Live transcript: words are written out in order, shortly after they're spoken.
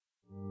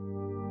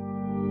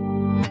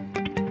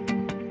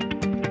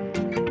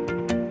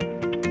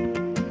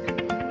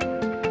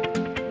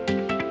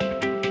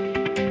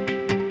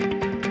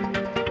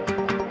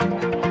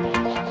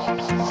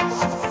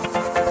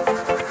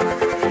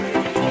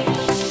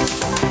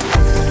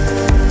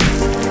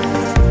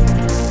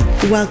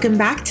Welcome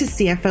back to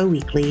CFO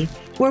Weekly,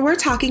 where we're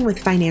talking with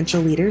financial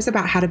leaders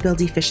about how to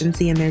build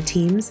efficiency in their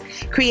teams,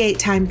 create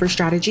time for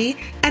strategy,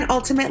 and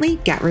ultimately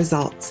get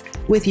results.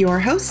 With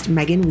your host,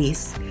 Megan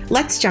Weiss.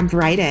 Let's jump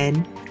right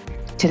in.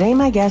 Today,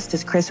 my guest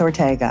is Chris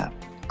Ortega.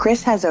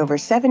 Chris has over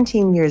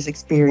 17 years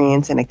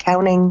experience in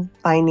accounting,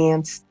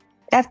 finance,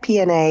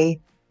 FP&A,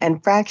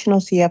 and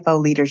fractional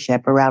CFO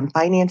leadership around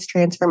finance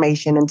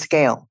transformation and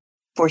scale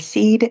for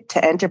seed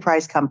to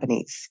enterprise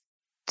companies.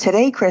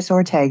 Today, Chris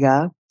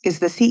Ortega is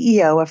the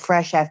CEO of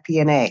Fresh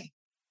FP&A.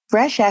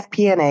 Fresh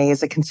FP&A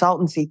is a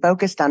consultancy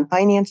focused on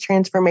finance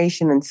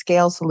transformation and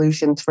scale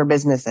solutions for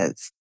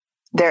businesses.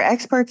 Their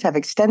experts have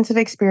extensive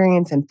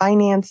experience in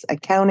finance,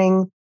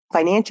 accounting,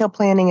 financial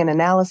planning and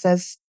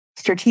analysis,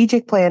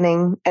 strategic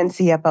planning, and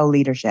CFO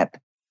leadership.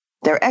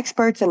 They're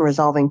experts in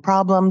resolving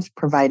problems,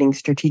 providing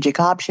strategic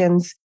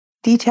options,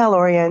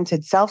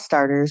 detail-oriented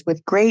self-starters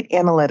with great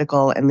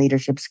analytical and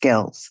leadership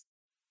skills.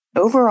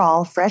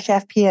 Overall, Fresh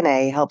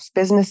FP&A helps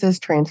businesses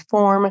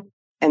transform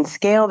and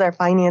scale their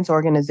finance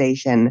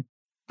organization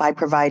by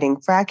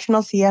providing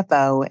fractional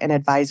CFO and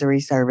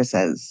advisory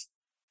services.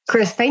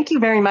 Chris, thank you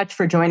very much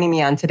for joining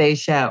me on today's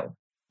show.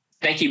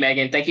 Thank you,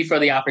 Megan. Thank you for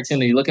the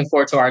opportunity. Looking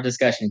forward to our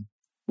discussion.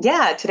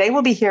 Yeah, today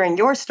we'll be hearing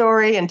your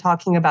story and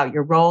talking about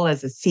your role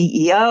as a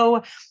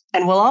CEO.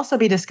 And we'll also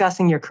be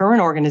discussing your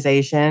current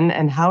organization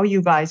and how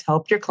you guys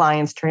help your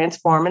clients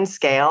transform and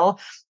scale.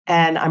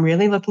 And I'm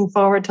really looking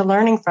forward to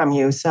learning from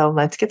you. So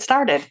let's get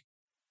started.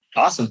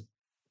 Awesome.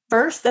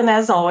 First, and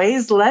as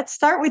always, let's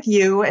start with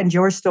you and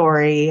your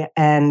story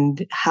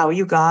and how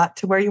you got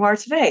to where you are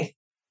today.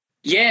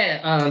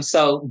 Yeah.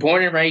 So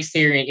born and raised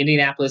here in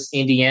Indianapolis,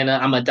 Indiana.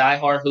 I'm a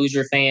diehard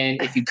Hoosier fan.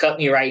 If you cut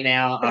me right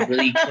now, I'm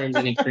really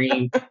crimson and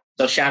cream.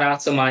 So shout out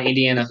to my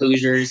Indiana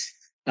Hoosiers.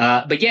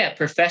 But yeah,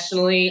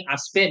 professionally, I've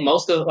spent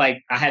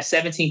I have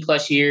 17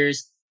 plus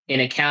years in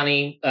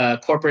accounting,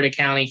 corporate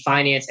accounting,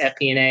 finance,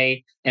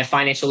 FP&A, and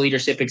financial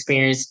leadership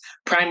experience,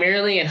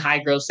 primarily in high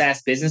growth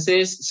SaaS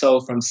businesses.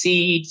 So from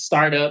seed,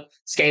 startup,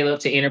 scale up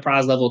to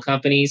enterprise level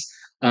companies.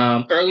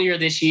 Earlier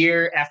this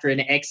year, after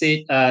an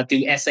exit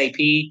through SAP,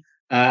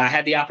 I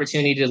had the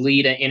opportunity to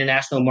lead an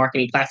international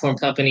marketing platform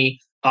company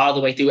all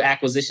the way through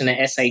acquisition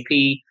of SAP,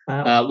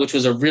 wow. Which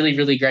was a really,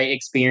 really great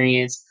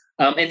experience.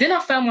 And then I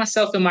found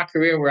myself in my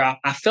career where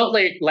I felt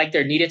like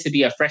there needed to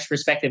be a fresh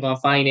perspective on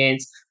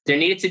finance. There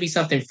needed to be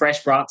something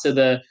fresh brought to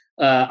the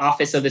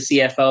office of the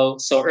CFO.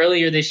 So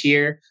earlier this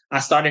year, I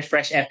started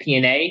Fresh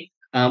FP&A,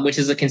 which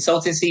is a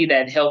consultancy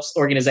that helps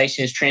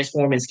organizations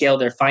transform and scale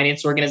their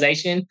finance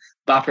organization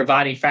by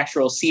providing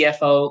fractional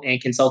CFO and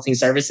consulting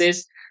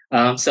services.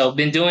 So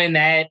been doing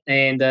that.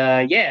 And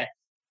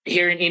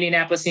here in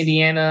Indianapolis,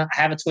 Indiana, I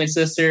have a twin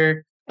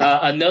sister.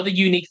 Another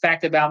unique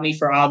fact about me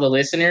for all the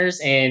listeners,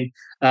 and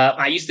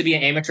I used to be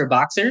an amateur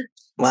boxer.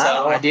 Wow.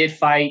 So I did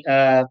fight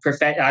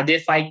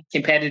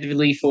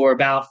competitively for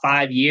about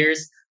 5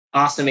 years.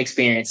 Awesome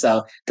experience.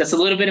 So that's a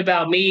little bit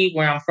about me,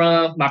 where I'm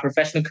from, my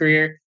professional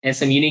career, and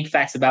some unique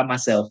facts about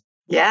myself.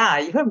 Yeah,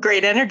 you have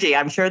great energy.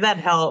 I'm sure that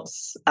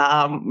helps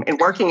in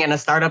working in a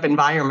startup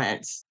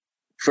environment.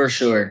 For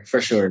sure.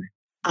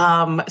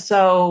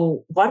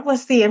 So what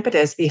was the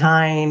impetus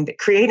behind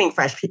creating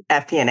Fresh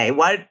FP&A?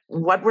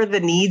 What were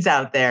the needs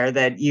out there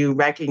that you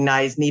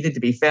recognized needed to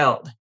be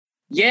filled?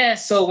 Yeah,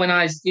 so when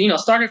I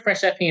started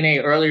Fresh FP&A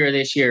earlier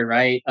this year,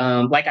 right?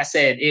 Like I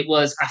said,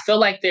 I felt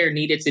like there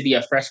needed to be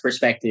a fresh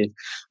perspective.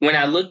 When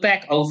I look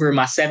back over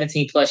my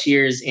 17 plus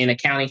years in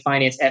accounting,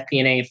 finance,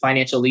 FP&A, and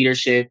financial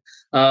leadership,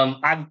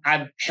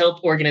 I've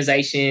helped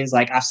organizations.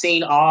 Like I've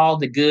seen all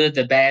the good,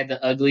 the bad,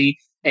 the ugly,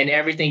 and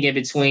everything in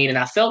between. And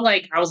I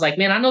was like,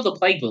 man, I know the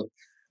playbook.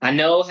 I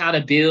know how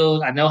to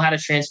build. I know how to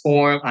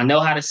transform. I know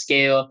how to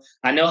scale.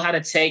 I know how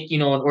to take,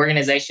 an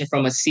organization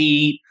from a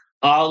seed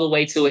all the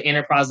way to an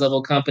enterprise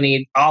level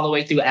company, all the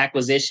way through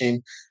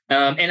acquisition.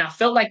 And I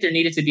felt like there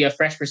needed to be a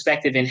fresh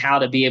perspective in how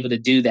to be able to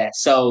do that.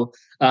 So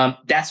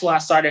that's why I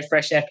started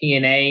Fresh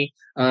FP&A.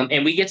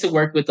 And we get to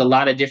work with a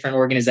lot of different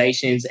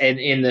organizations. And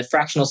in the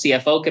fractional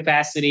CFO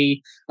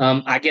capacity,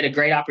 I get a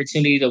great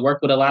opportunity to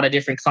work with a lot of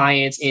different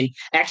clients in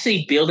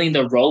actually building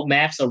the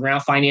roadmaps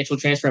around financial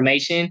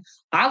transformation.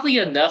 Oddly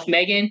enough,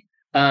 Megan,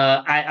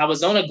 I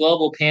was on a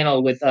global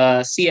panel with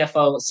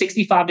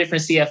 65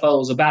 different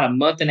CFOs about a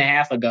month and a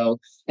half ago.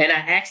 And I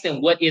asked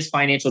them, what is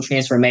financial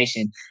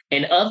transformation?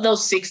 And of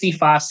those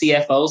 65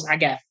 CFOs, I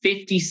got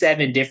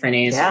 57 different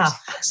answers. Yeah.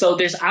 So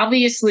there's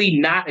obviously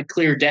not a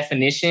clear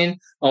definition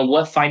on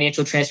what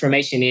financial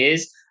transformation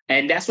is.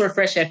 And that's where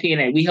Fresh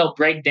FP&A, we help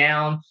break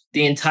down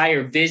the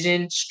entire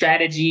vision,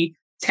 strategy,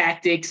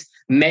 tactics,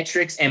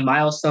 metrics, and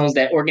milestones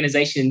that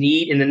organizations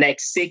need in the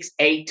next 6,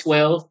 8,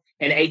 12,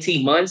 and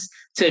 18 months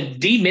to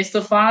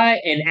demystify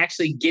and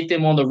actually get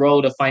them on the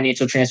road of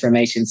financial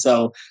transformation.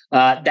 So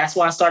that's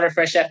why I started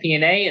Fresh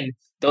FP&A, and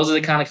those are the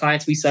kind of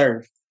clients we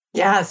serve.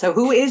 Yeah. So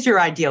who is your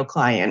ideal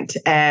client,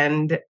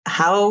 and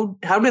how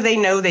do they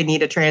know they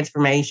need a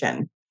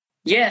transformation?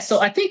 Yeah, so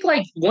I think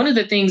like one of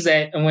the things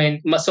that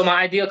my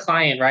ideal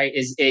client, right,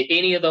 is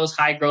any of those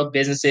high growth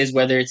businesses,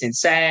 whether it's in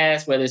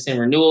SaaS, whether it's in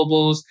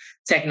renewables,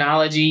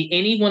 technology,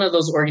 any one of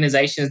those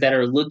organizations that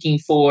are looking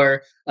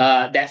for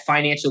that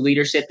financial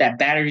leadership, that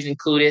batteries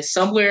included,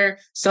 somewhere,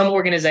 some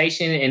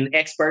organization and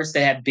experts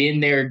that have been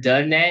there,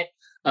 done that.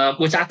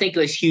 Which I think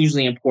is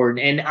hugely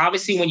important. And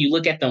obviously, when you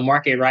look at the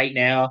market right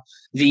now,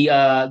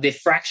 the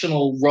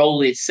fractional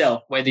role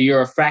itself, whether you're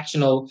a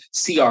fractional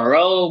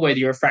CRO, whether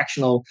you're a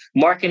fractional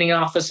marketing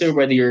officer,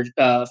 whether you're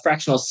a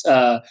fractional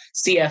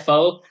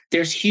CFO,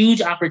 there's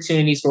huge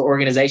opportunities for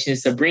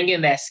organizations to bring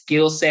in that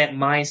skill set,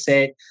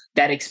 mindset,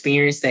 that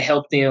experience to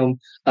help them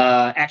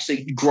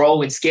actually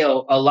grow and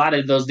scale a lot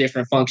of those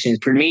different functions.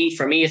 For me,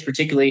 it's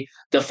particularly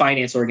the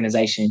finance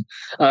organization.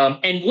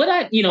 And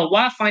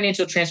why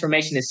financial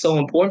transformation is so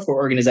important for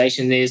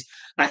organizations is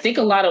I think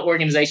a lot of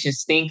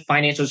organizations think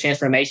financial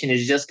transformation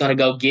is just going to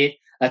go get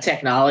a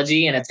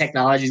technology and a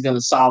technology is going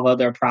to solve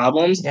other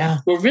problems. Yeah.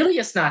 But really,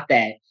 it's not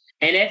that.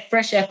 And at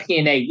Fresh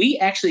FP&A, we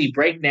actually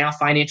break down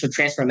financial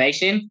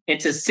transformation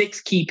into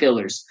 6 key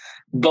pillars.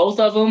 Both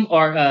of them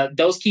are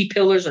those key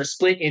pillars are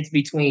split into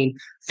between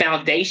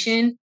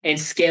foundation and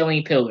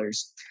scaling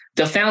pillars.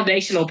 The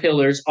foundational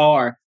pillars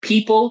are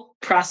people,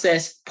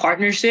 process,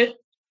 partnership.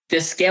 The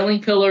scaling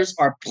pillars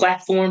are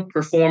platform,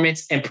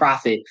 performance, and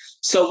profit.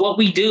 So what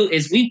we do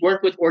is we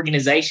work with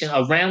organizations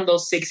around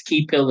those 6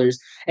 key pillars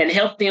and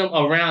help them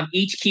around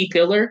each key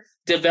pillar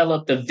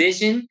develop the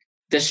vision,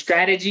 the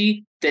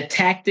strategy, the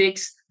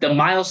tactics, the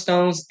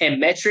milestones,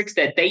 and metrics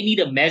that they need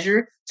to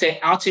measure to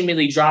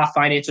ultimately drive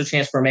financial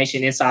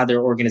transformation inside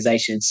their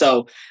organization.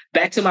 So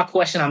back to my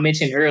question I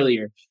mentioned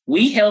earlier,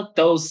 we help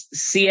those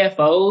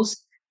CFOs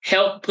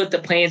help put the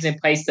plans in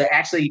place to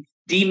actually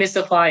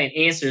demystify and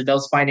answer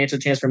those financial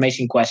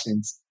transformation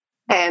questions.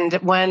 And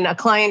when a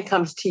client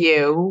comes to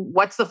you,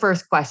 what's the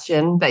first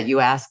question that you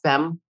ask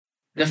them?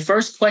 The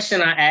first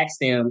question I ask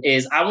them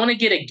is I want to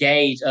get a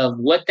gauge of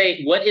what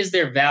is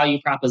their value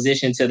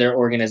proposition to their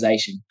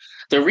organization.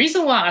 The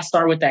reason why I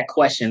start with that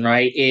question,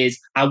 right, is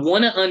I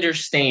want to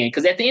understand,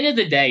 because at the end of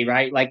the day,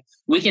 right, like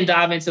we can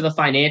dive into the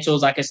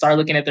financials, I can start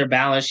looking at their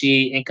balance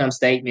sheet, income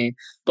statement,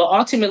 but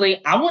ultimately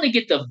I want to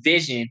get the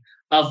vision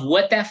of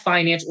what that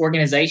finance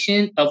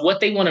organization, of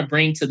what they want to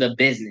bring to the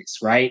business,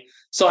 right?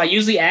 So I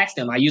usually ask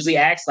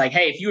like,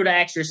 hey, if you were to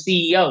ask your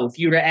CEO, if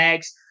you were to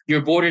ask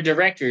your board of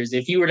directors,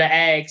 if you were to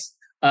ask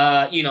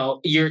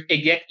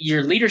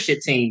your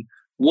leadership team,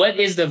 what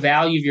is the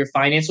value of your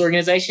finance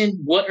organization?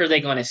 What are they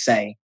going to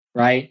say,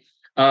 right?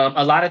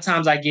 A lot of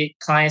times I get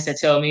clients that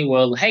tell me,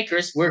 well, hey,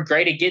 Chris, we're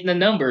great at getting the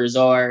numbers,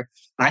 or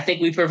I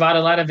think we provide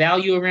a lot of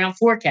value around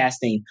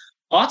forecasting.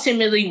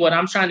 Ultimately, what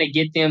I'm trying to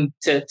get them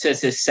to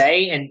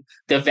say and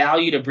the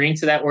value to bring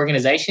to that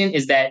organization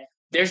is that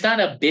there's not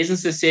a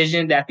business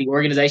decision that the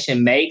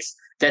organization makes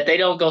that they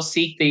don't go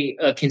seek the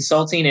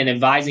consulting and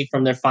advising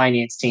from their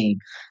finance team.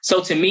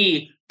 So to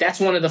me, that's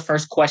one of the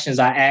first questions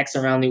I ask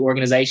around the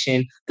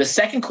organization. The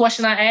second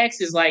question I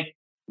ask is like,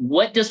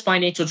 what does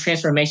financial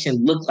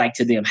transformation look like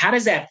to them? How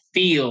does that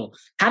feel?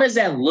 How does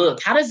that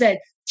look? How does that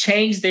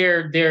change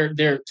their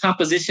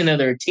composition of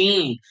their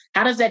team?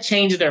 How does that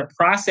change their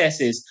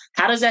processes?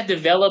 How does that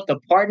develop the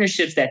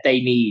partnerships that they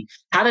need?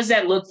 How does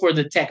that look for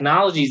the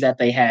technologies that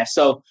they have?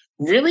 So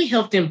really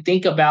help them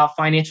think about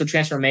financial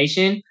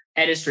transformation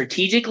at a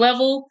strategic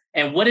level,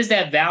 and what is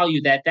that value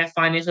that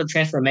financial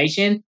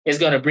transformation is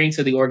going to bring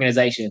to the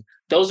organization?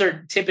 Those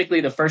are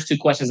typically the first 2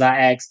 questions I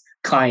ask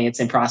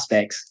clients and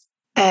prospects.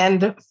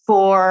 And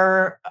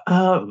for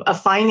a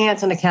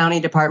finance and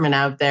accounting department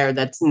out there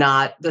that's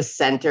not the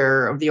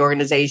center of the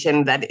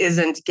organization, that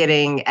isn't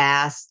getting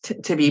asked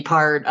to be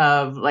part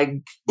of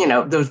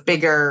those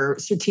bigger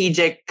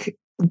strategic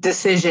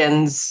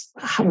decisions,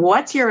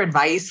 what's your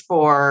advice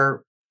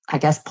for, I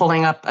guess,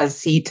 pulling up a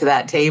seat to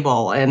that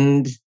table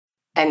and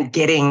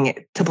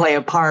getting to play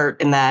a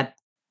part in that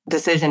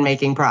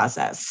decision-making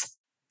process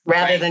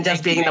rather than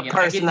just being the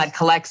person that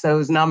collects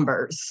those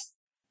numbers?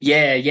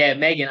 Yeah,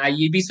 Megan,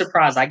 you'd be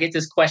surprised. I get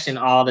this question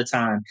all the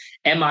time.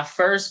 And my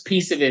first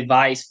piece of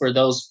advice for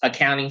those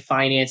accounting,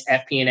 finance,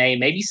 FP&A,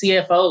 maybe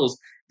CFOs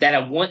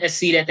that want a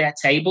seat at that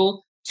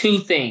table, 2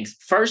 things.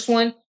 First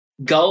one,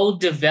 go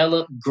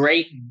develop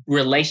great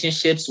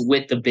relationships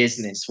with the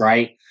business,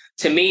 right?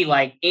 To me,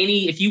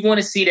 if you want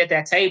a seat at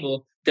that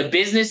table, the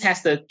business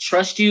has to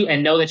trust you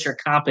and know that you're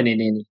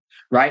competent in it,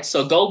 right?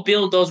 So go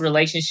build those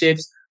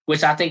relationships,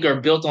 which I think are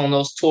built on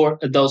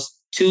those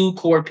 2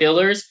 core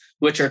pillars,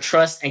 which are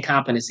trust and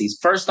competencies.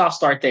 First off,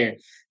 start there.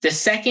 The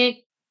second,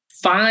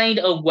 find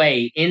a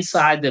way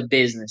inside the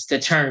business to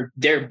turn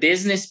their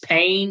business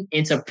pain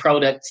into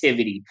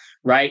productivity,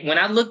 right? When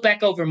I look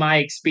back over my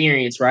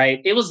experience, right,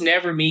 it was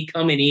never me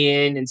coming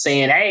in and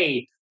saying,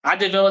 hey, I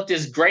developed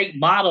this great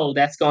model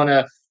that's going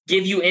to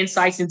give you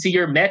insights into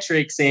your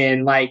metrics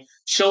and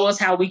show us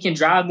how we can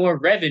drive more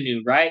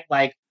revenue, right?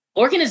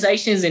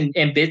 Organizations and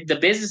the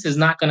business is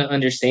not going to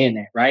understand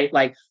that,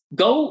 right?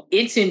 Go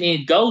into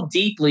it, go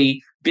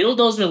deeply, build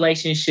those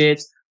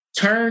relationships,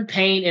 turn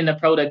pain into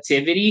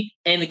productivity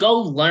and go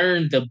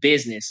learn the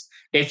business.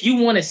 If you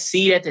want a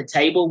seat at the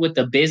table with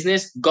the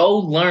business, go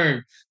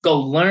learn, go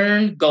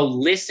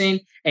listen,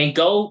 and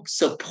go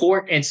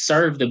support and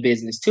serve the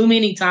business. Too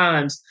many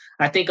times,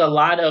 I think a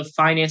lot of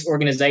finance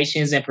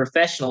organizations and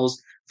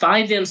professionals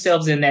find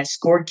themselves in that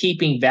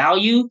scorekeeping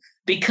value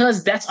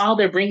because that's all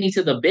they're bringing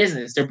to the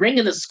business. They're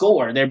bringing the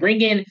score. They're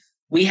bringing,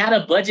 we had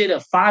a budget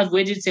of 5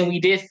 widgets and we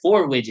did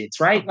 4 widgets,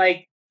 right?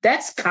 Like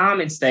that's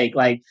common stake.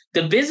 Like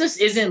the business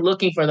isn't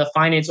looking for the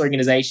finance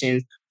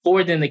organization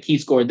for them to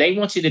keep score. They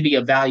want you to be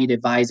a valued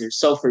advisor.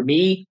 So for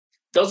me,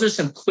 those are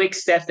some quick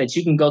steps that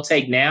you can go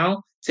take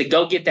now to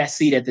go get that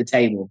seat at the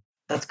table.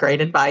 That's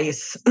great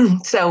advice.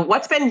 So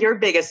what's been your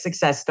biggest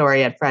success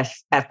story at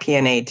Fresh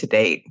FP&A to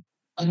date?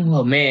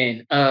 Oh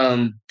man,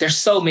 there's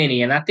so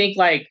many. And I think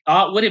like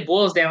what it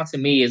boils down to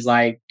me is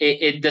like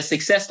the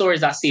success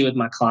stories I see with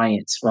my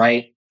clients,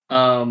 right?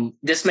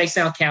 This may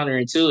sound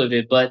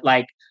counterintuitive, but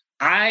like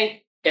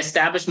I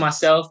established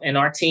myself and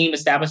our team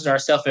established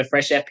ourselves at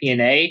Fresh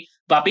FP&A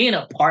by being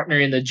a partner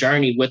in the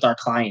journey with our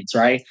clients,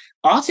 right?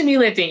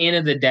 Ultimately, at the end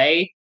of the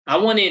day, I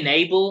want to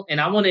enable and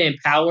I want to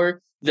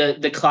empower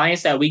the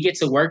clients that we get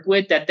to work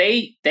with, that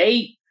they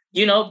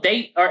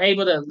are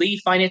able to lead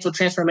financial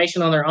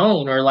transformation on their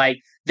own, or like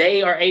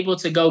they are able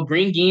to go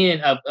bring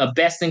in a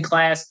best in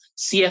class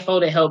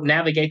CFO to help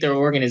navigate their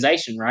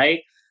organization, right?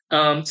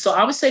 So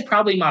I would say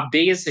probably my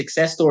biggest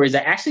success story is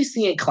actually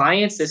seeing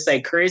clients that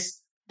say, Chris,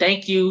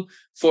 thank you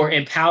for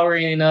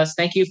empowering us.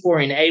 Thank you for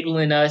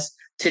enabling us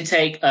to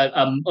take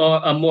a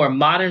more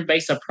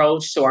modern-based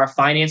approach to our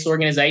finance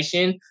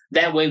organization.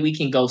 That way we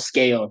can go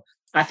scale.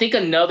 I think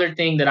another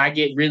thing that I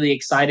get really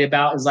excited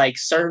about is like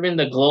serving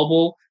the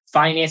global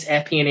finance,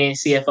 FP&A, and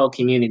CFO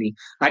community.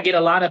 I get a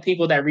lot of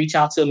people that reach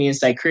out to me and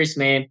say, Chris,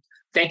 man,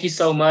 thank you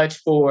so much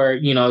for,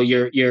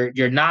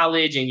 your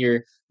knowledge and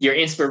your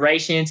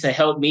inspiration to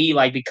help me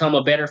like become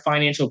a better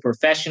financial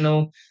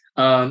professional.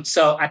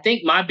 So I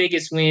think my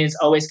biggest wins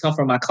always come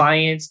from my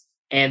clients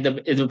and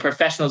the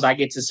professionals I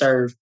get to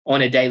serve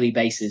on a daily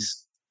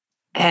basis.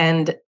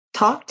 And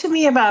talk to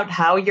me about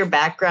how your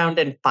background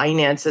in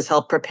finance has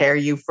helped prepare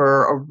you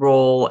for a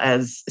role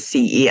as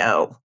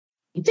CEO.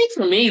 I think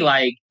for me,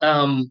 like,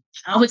 I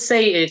would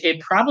say it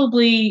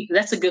probably,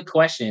 that's a good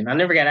question. I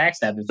never got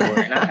asked that before.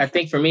 And I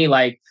think for me,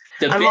 like,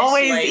 I'm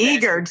always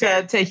eager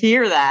to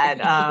hear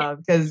that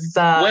because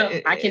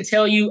I can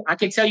tell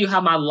you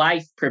how my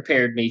life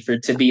prepared me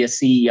to be a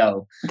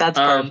CEO. That's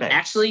perfect.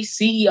 Actually,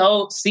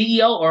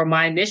 CEO are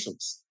my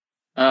initials.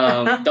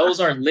 Those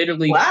are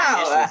literally my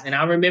initials. And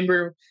I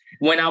remember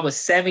when I was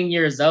 7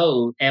 years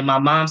old and my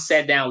mom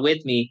sat down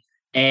with me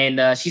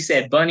and she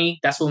said, Bunny,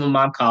 that's what my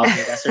mom calls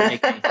me. That's her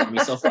nickname for me.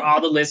 So for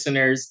all the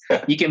listeners,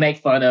 you can make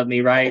fun of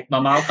me, right? My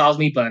mom calls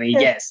me Bunny.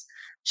 Yes.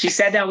 She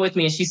sat down with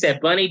me and she said,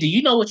 Bunny, do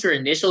you know what your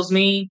initials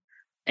mean?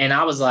 And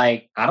I was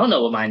like, I don't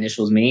know what my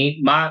initials mean.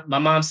 My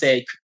mom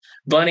said,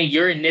 Bunny,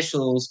 your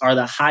initials are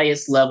the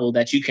highest level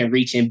that you can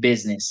reach in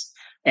business.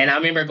 And I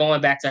remember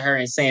going back to her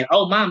and saying,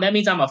 "Oh, Mom, that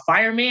means I'm a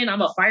fireman.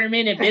 I'm a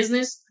fireman in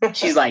business."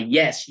 She's like,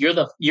 "Yes, you're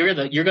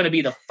going to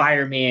be the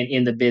fireman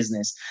in the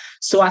business."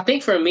 So I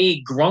think for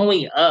me,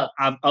 growing up,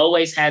 I've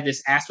always had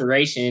this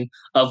aspiration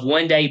of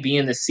one day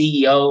being the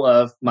CEO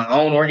of my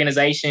own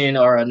organization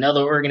or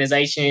another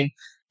organization.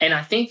 And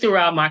I think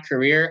throughout my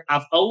career,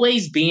 I've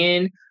always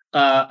been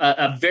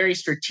a very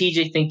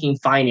strategic thinking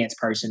finance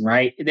person,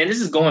 right? And then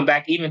this is going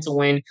back even to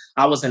when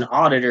I was an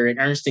auditor at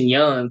Ernst &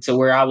 Young, to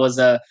where I was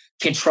a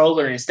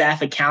controller and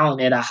staff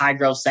accountant at a high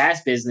growth SaaS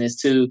business,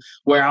 to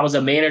where I was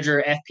a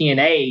manager at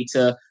FP&A,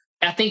 to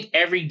I think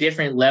every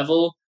different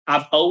level.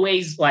 I've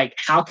always like,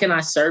 how can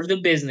I serve the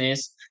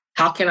business?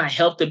 How can I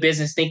help the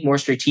business think more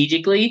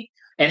strategically?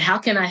 And how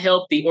can I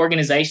help the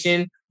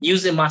organization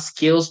using my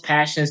skills,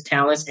 passions,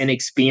 talents, and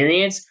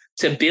experience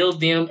to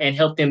build them and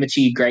help them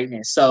achieve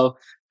greatness? So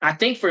I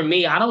think for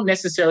me, I don't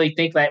necessarily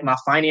think that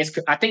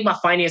I think my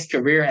finance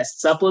career has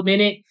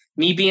supplemented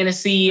me being a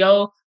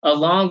CEO,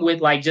 along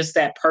with like just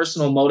that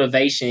personal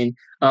motivation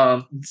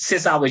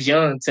since I was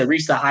young to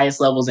reach the highest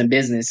levels in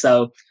business.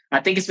 So I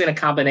think it's been a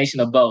combination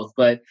of both,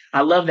 but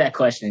I love that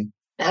question.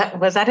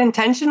 Was that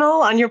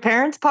intentional on your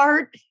parents'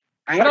 part?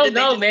 I don't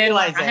know, man.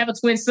 I have a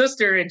twin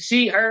sister and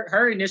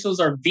her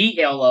initials are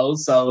VLO.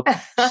 So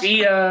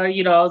she,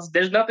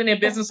 there's nothing in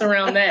business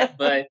around that,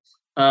 but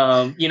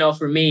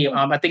for me,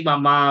 I think my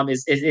mom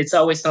it's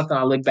always something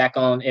I look back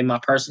on in my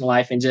personal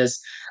life. And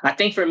just, I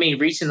think for me,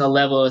 reaching the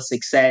level of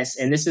success,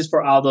 and this is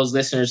for all those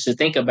listeners to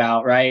think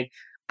about, right?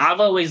 I've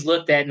always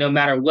looked at no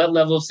matter what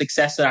level of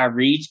success that I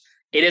reach,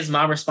 it is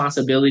my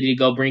responsibility to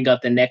go bring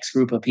up the next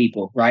group of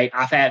people, right?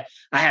 I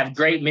have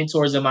great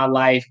mentors in my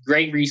life,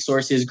 great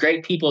resources,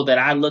 great people that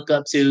I look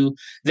up to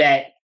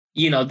that,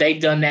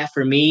 they've done that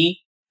for me.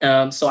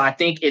 So I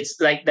think it's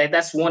like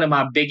that's one of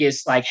my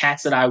biggest like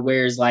hats that I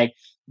wear, is like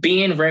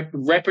being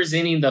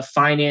representing the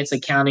finance,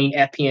 accounting,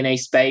 FP&A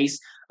space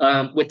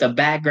with the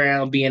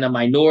background, being a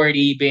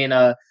minority, being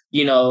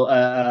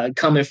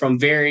coming from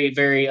very,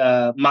 very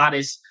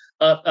modest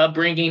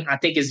upbringing, I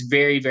think is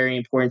very, very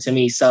important to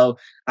me. So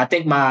I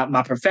think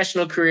my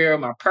professional career,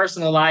 my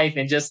personal life,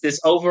 and just this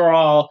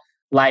overall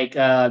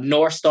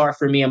North Star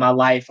for me in my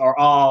life are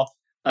all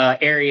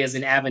areas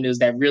and avenues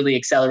that really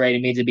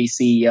accelerated me to be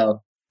CEO.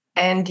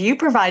 And you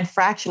provide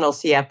fractional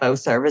CFO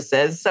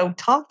services. So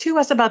talk to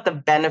us about the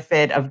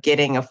benefit of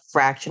getting a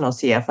fractional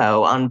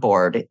CFO on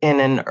board in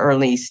an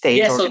early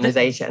stage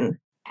organization.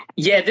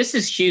 This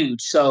is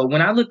huge. So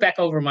when I look back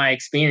over my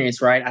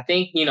experience, right, I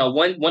think,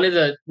 one of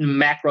the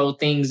macro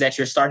things that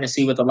you're starting to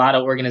see with a lot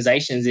of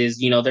organizations is,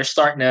 they're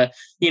starting to,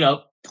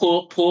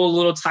 pull a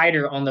little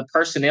tighter on the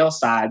personnel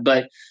side,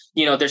 but,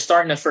 they're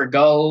starting to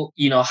forgo,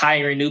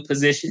 hiring new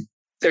positions.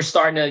 They're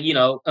starting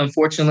to,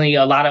 unfortunately,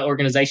 a lot of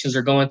organizations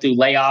are going through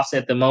layoffs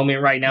at the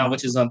moment right now,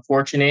 which is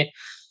unfortunate.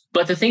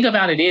 But the thing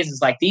about it is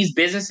like these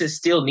businesses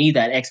still need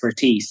that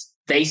expertise.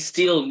 They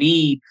still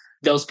need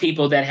those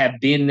people that have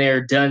been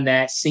there, done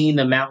that, seen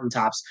the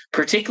mountaintops,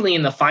 particularly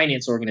in the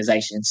finance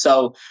organization.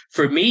 So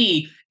for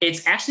me,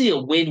 it's actually a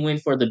win-win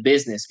for the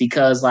business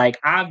because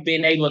I've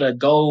been able to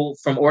go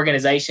from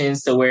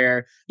organizations to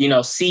where,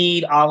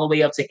 seed all the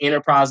way up to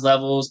enterprise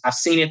levels. I've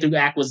seen it through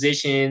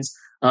acquisitions.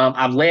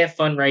 I've led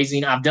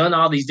fundraising. I've done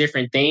all these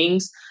different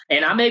things,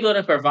 and I'm able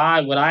to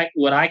provide what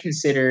I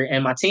consider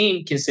and my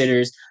team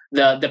considers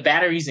the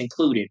batteries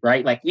included,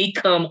 right? Like we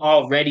come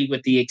already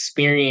with the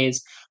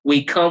experience.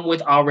 We come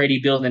with already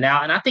building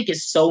out. And I think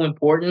it's so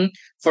important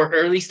for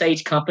early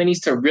stage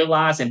companies to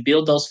realize and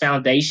build those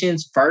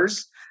foundations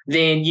first.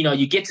 Then,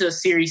 you get to a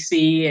Series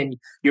C and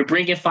you're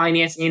bringing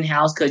finance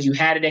in-house because you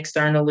had it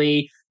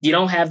externally. You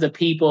don't have the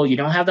people, you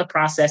don't have the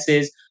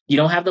processes, you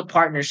don't have the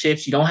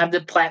partnerships, you don't have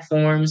the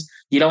platforms,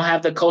 you don't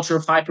have the culture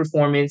of high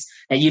performance,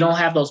 and you don't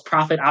have those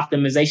profit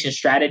optimization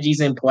strategies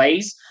in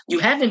place. You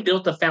haven't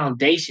built the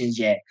foundations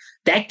yet.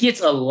 That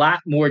gets a lot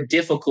more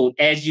difficult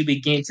as you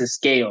begin to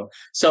scale.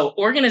 So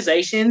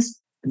organizations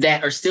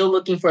that are still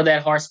looking for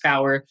that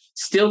horsepower,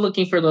 still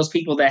looking for those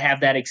people that have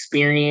that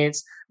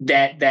experience,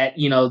 that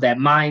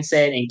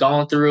mindset and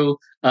gone through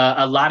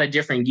a lot of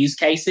different use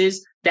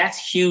cases,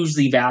 that's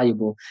hugely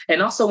valuable.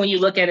 And also when you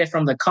look at it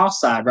from the cost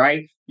side,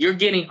 right, you're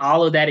getting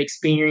all of that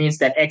experience,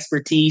 that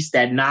expertise,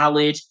 that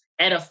knowledge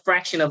at a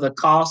fraction of the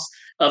cost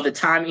of the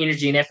time,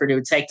 energy, and effort it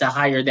would take to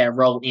hire that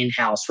role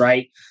in-house,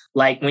 right?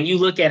 Like when you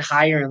look at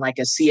hiring like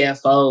a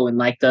CFO and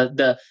like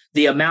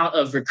the amount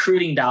of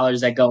recruiting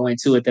dollars that go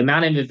into it, the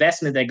amount of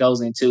investment that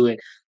goes into it,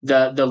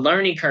 the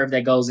learning curve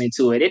that goes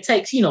into it, it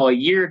takes, a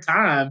year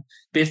time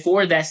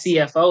before that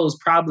CFO is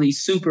probably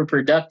super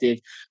productive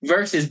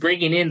versus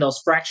bringing in those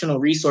fractional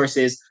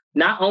resources,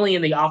 not only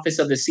in the office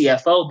of the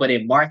CFO, but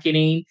in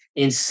marketing,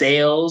 in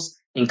sales,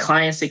 in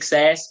client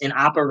success, in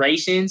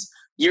operations.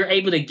 You're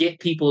able to get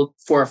people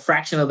for a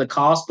fraction of the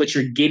cost, but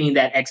you're getting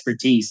that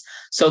expertise.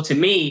 So to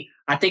me,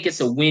 I think it's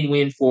a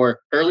win-win for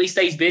early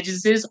stage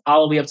businesses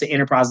all the way up to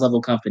enterprise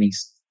level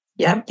companies.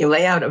 Yep, you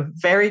lay out a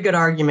very good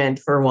argument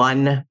for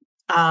one.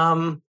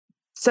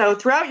 So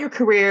throughout your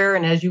career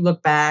and as you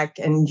look back,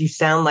 and you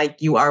sound like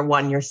you are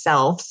one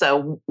yourself.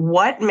 So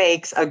what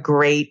makes a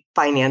great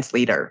finance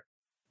leader?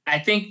 I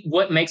think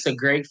what makes a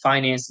great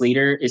finance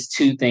leader is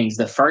two things.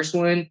 The first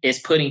one is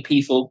putting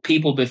people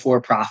before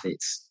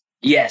profits.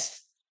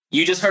 Yes,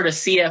 you just heard a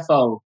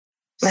CFO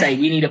say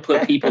we need to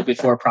put people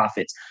before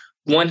profits.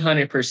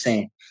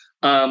 100%.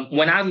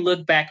 When I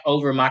look back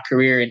over my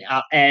career and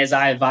as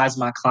I advise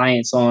my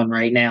clients on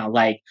right now,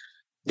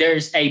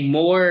 there's a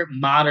more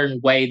modern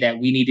way that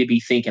we need to be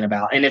thinking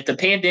about. And if the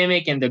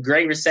pandemic and the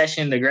Great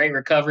Recession, the Great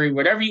Recovery,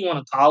 whatever you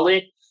want to call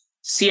it,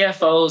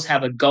 CFOs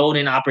have a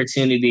golden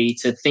opportunity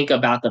to think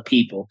about the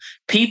people.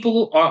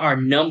 People are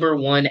our number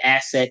one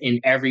asset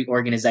in every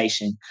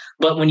organization.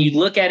 But when you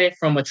look at it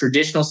from a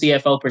traditional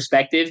CFO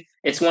perspective,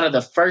 it's one of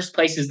the first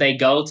places they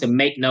go to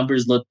make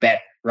numbers look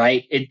better,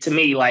 right? To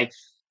me,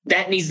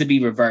 that needs to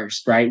be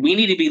reversed, right? We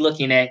need to be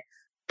looking at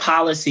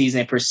policies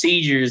and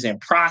procedures and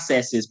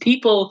processes.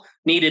 People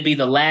need to be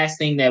the last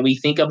thing that we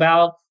think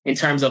about in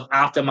terms of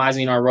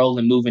optimizing our role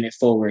and moving it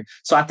forward.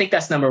 So I think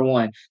that's number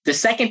one. The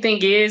second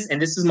thing is,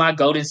 and this is my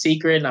golden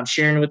secret, and I'm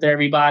sharing with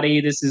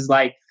everybody, this is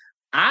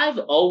I've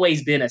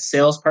always been a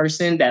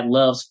salesperson that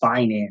loves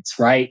finance,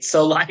 right?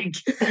 So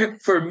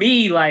for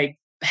me,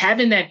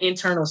 having that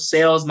internal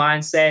sales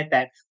mindset,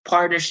 that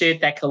partnership,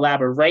 that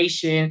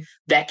collaboration,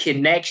 that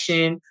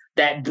connection,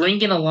 that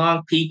bringing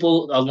along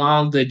people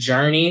along the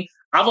journey,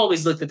 I've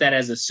always looked at that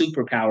as a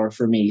superpower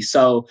for me.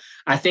 So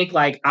I think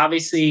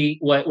obviously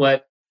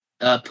what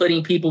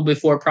putting people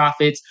before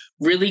profits,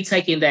 really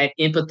taking that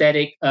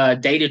empathetic,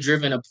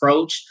 data-driven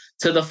approach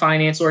to the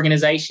finance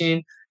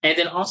organization, and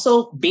then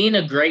also being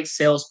a great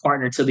sales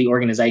partner to the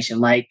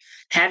organization,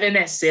 having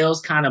that sales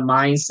kind of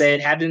mindset,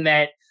 having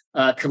that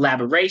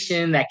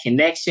collaboration, that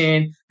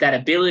connection, that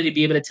ability to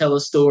be able to tell a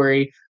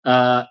story.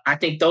 I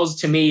think those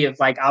to me, if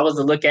I was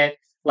to look at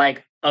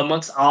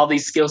amongst all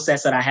these skill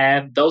sets that I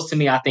have, those to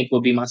me, I think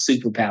will be my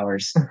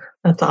superpowers.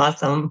 That's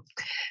awesome.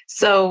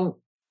 So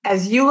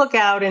as you look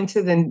out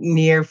into the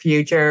near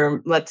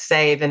future, let's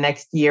say the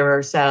next year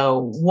or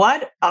so,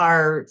 what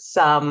are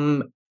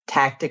some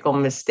tactical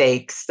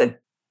mistakes that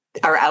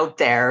are out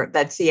there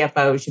that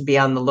CFO should be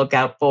on the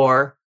lookout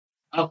for?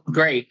 Oh,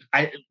 great.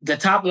 The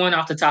top one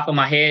off the top of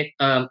my head,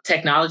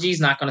 technology is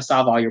not going to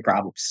solve all your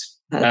problems.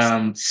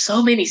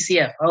 So many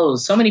CFOs,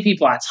 so many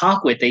people I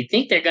talk with, they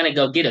think they're going to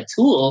go get a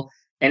tool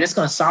and it's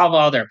going to solve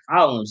all their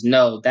problems.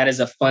 No, that is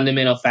a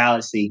fundamental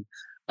fallacy.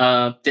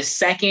 The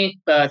second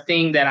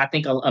thing that I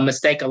think a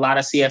mistake a lot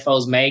of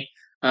CFOs make,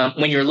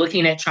 when you're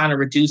looking at trying to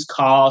reduce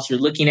costs, you're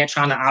looking at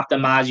trying to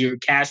optimize your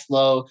cash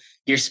flow,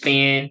 your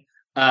spend.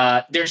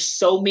 There's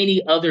so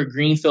many other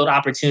greenfield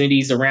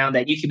opportunities around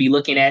that you could be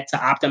looking at to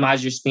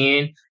optimize your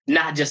spend,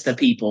 not just the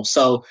people.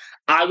 So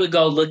I would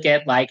go look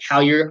at like how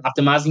you're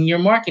optimizing your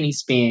marketing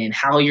spend,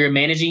 how you're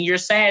managing your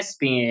SaaS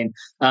spend,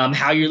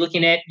 how you're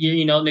looking at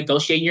your,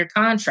 negotiating your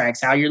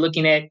contracts, how you're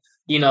looking at,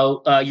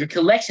 your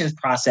collections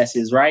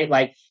processes, right?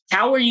 Like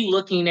how are you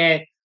looking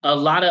at a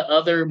lot of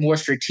other more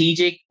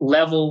strategic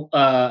level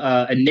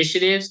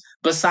initiatives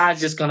besides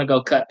just going to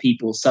go cut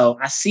people? So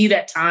I see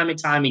that time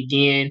and time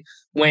again.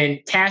 When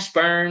cash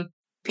burn,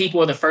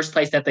 people are the first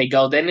place that they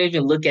go. They don't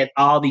even look at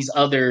all these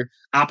other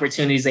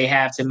opportunities they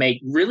have to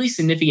make really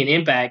significant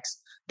impacts.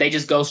 They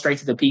just go straight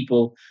to the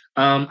people.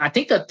 I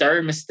think the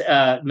third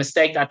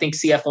mistake I think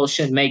CFOs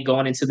shouldn't make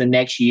going into the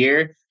next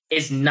year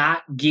is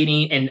not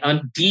getting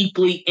and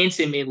deeply,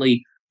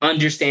 intimately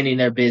understanding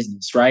their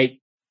business, right?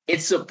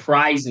 It's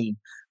surprising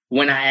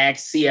when I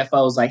ask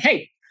CFOs like,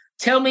 hey,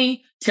 tell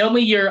me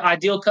your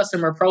ideal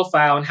customer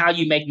profile and how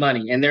you make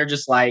money. And they're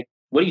just like,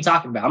 what are you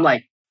talking about? I'm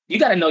like, you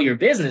got to know your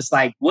business.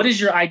 Like, what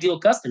is your ideal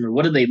customer?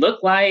 What do they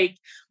look like?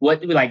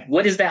 What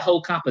is that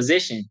whole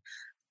composition?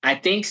 I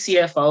think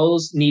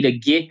CFOs need to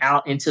get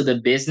out into the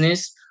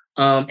business,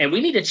 and we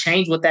need to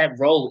change what that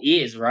role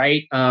is.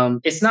 Right?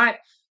 It's not.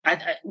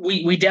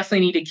 We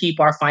definitely need to keep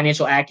our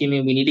financial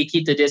acumen. We need to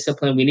keep the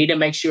discipline. We need to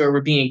make sure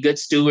we're being good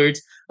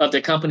stewards of the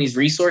company's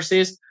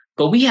resources.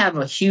 But we have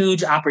a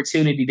huge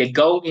opportunity to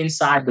go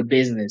inside the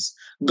business,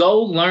 go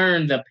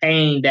learn the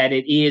pain that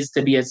it is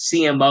to be a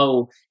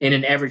CMO in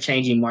an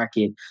ever-changing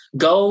market,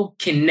 go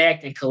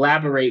connect and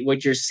collaborate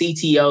with your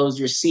CTOs,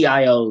 your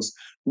CIOs.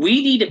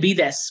 We need to be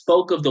that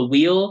spoke of the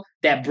wheel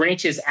that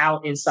branches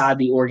out inside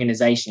the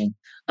organization.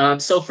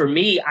 So for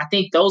me, I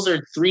think those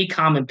are three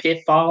common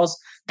pitfalls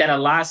that a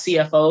lot of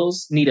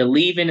CFOs need to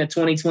leave into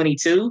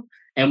 2022,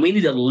 and we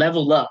need to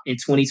level up in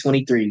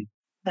 2023.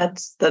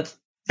 That's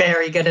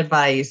very good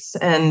advice.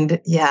 And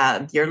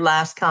yeah, your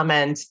last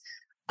comment,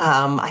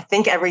 I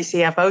think every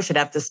CFO should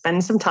have to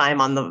spend some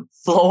time on the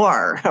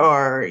floor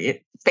or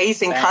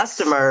facing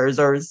customers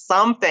or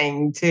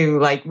something to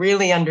like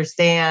really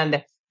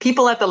understand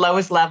people at the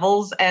lowest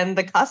levels and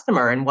the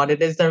customer and what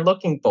it is they're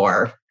looking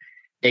for.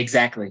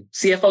 Exactly.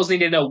 CFOs need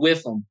to know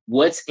with them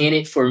what's in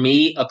it for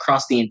me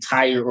across the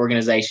entire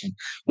organization.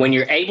 When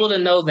you're able to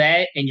know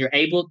that and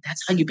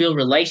that's how you build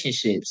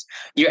relationships.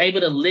 You're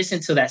able to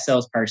listen to that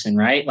salesperson,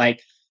 right? Like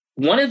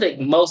one of the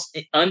most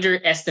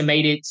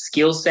underestimated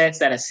skill sets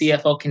that a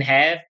CFO can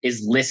have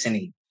is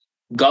listening.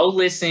 Go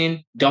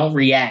listen, don't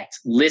react.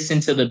 Listen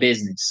to the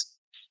business.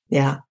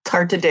 Yeah, it's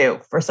hard to do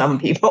for some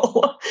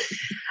people.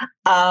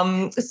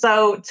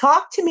 So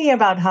talk to me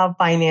about how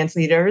finance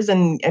leaders,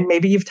 and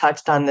maybe you've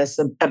touched on this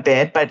a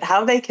bit, but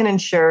how they can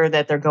ensure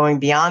that they're going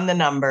beyond the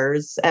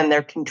numbers and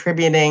they're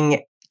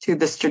contributing to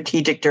the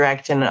strategic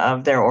direction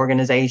of their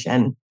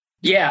organization.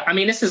 Yeah, I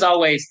mean, this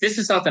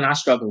is something I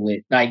struggle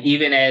with, like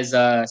even as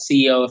a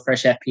CEO of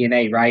Fresh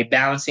FP&A, right?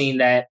 Balancing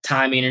that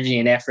time, energy,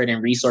 and effort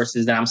and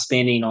resources that I'm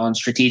spending on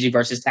strategic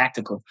versus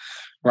tactical,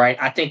 right?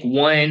 I think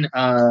one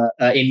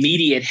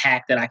immediate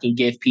hack that I can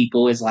give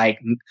people is like,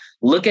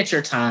 look at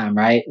your time,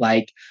 right?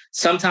 Like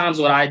sometimes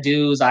what I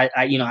do is I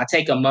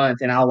take a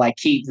month and I'll like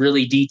keep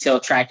really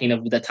detailed tracking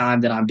of the time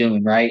that I'm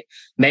doing, right?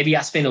 Maybe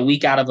I spend a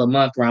week out of a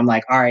month where I'm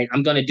like, all right,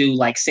 I'm going to do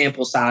like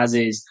sample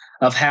sizes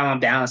of how I'm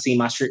balancing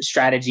my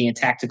strategy and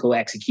tactical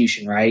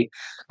execution, right?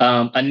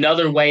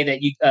 Another way that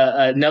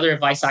another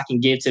advice I can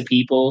give to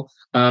people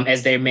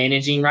as they're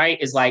managing, right,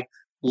 is like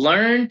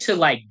learn to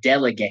like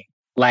delegate.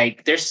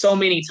 Like there's so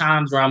many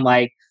times where I'm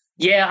like,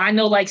 yeah, I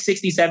know like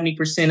 60,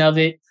 70% of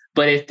it,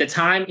 but if the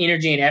time,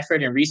 energy, and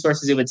effort and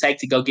resources it would take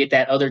to go get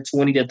that other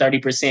 20 to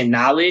 30%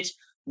 knowledge,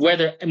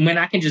 when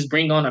I can just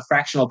bring on a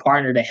fractional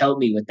partner to help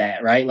me with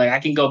that, right? Like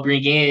I can go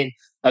bring in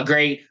a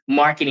great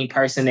marketing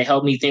person to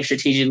help me think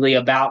strategically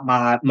about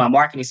my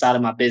marketing side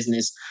of my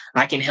business.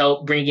 I can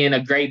help bring in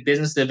a great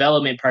business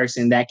development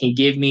person that can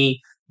give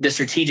me the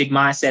strategic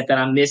mindset that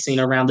I'm missing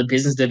around the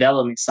business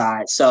development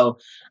side. So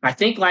I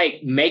think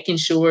like making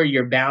sure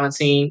you're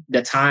balancing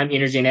the time,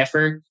 energy, and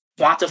effort,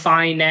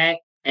 quantifying that,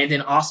 and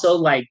then also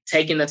like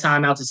taking the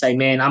time out to say,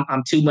 man,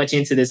 I'm too much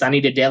into this. I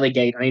need to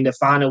delegate. I need to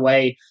find a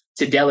way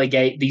to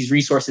delegate these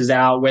resources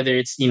out, whether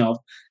it's,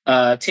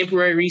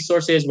 temporary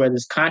resources, whether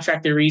it's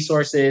contractor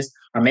resources,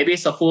 or maybe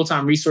it's a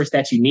full-time resource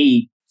that you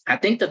need. I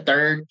think the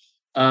third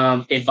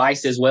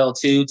advice as well,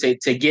 too,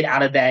 to get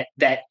out of that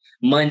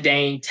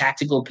mundane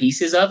tactical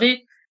pieces of it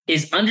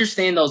is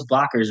understand those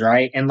blockers,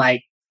 right? And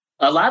like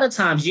a lot of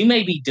times you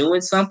may be doing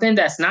something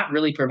that's not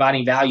really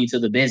providing value to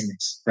the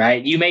business,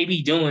 right? You may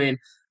be doing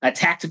a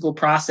tactical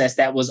process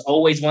that was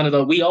always one of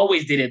the, we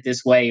always did it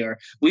this way, or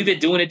we've been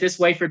doing it this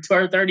way for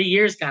 30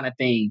 years kind of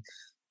thing.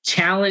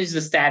 Challenge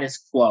the status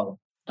quo.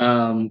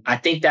 I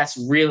think that's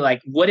really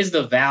like, what is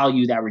the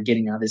value that we're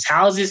getting out of this?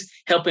 How is this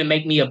helping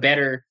make me a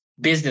better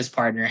business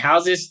partner?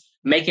 How's this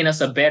making us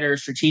a better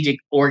strategic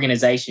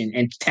organization,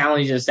 and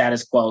challenging the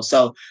status quo?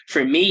 So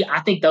for me, I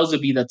think those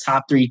would be the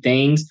top three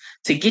things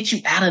to get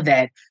you out of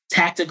that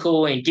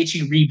tactical and get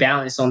you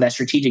rebalanced on that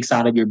strategic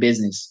side of your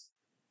business.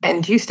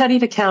 And you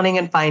studied accounting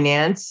and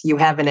finance. You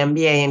have an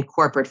MBA in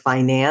corporate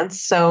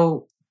finance.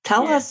 So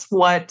tell us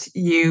what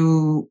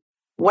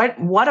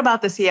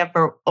about the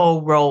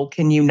CFO role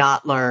can you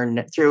not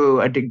learn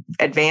through an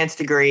advanced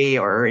degree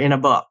or in a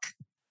book?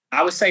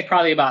 I would say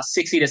probably about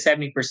 60 to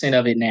 70%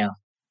 of it now.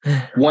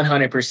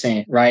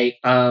 100%, right?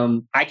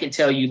 I can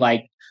tell you,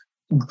 like,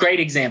 great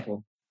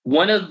example.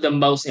 One of the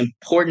most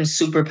important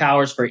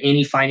superpowers for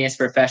any finance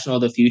professional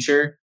of the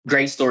future,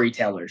 great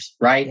storytellers,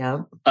 right?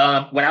 Yeah.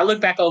 When I look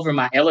back over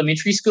my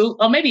elementary school,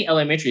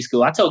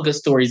 I told good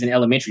stories in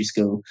elementary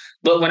school.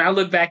 But when I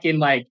look back in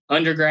like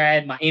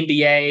undergrad, my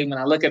MBA, when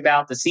I look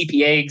about the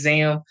CPA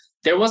exam,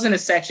 there wasn't a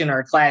section or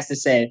a class that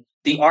said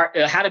the art,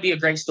 how to be a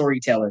great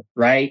storyteller,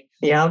 right?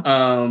 Yeah.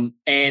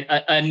 And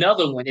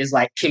another one is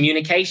like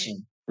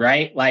communication,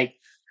 right? Like,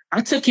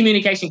 I took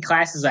communication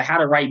classes on how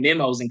to write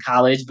memos in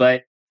college,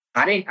 but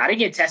I didn't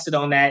get tested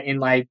on that in,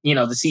 like, the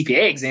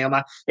CPA exam.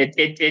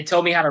 It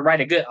told me how to write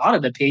a good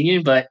audit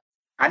opinion, but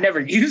I never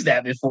used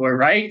that before,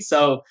 right?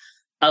 So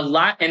a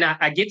lot, and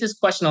I get this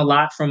question a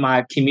lot from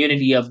my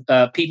community of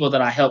people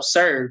that I help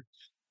serve.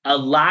 A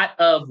lot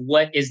of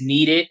what is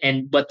needed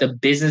and what the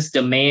business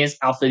demands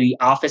out of the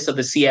office of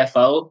the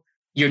CFO,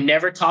 you're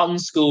never taught in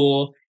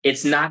school.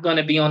 It's not going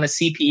to be on a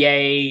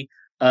CPA,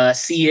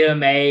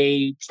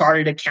 CMA,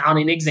 chartered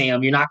accounting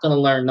exam. You're not going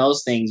to learn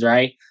those things,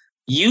 right?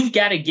 You've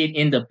got to get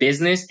in the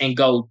business and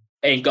go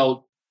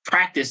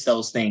practice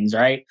those things,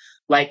 right?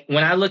 Like,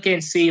 when I look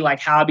and see like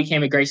how I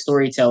became a great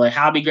storyteller,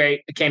 how I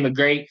became a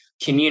great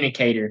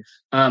communicator,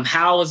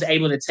 how I was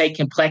able to take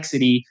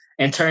complexity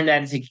and turn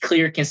that into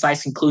clear,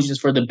 concise conclusions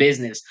for the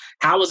business,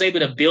 how I was able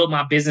to build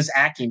my business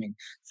acumen,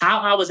 how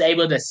I was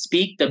able to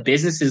speak the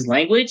business's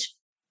language.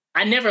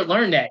 I never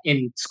learned that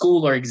in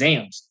school or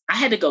exams. I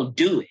had to go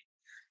do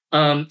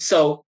it.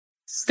 So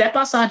step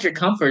outside your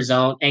comfort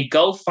zone and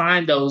go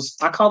find those,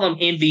 I call them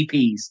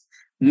MVPs,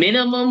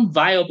 minimum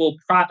viable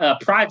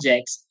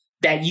projects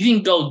that you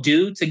can go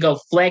do to go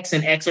flex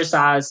and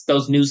exercise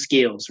those new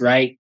skills,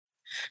 right?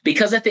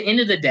 Because at the end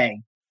of the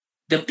day,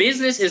 the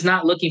business is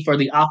not looking for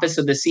the office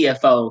of the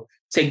CFO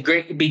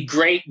to be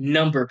great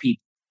number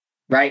people,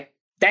 right?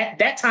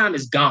 That time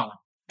is gone.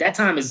 That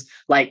time is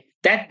like,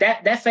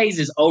 that phase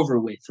is over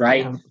with,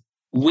 right? Yeah.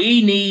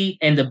 We need,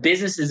 and the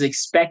business is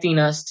expecting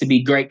us to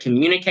be great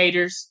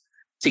communicators,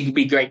 to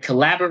be great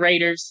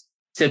collaborators,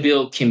 to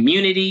build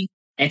community,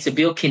 and to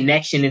build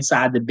connection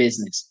inside the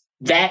business.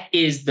 That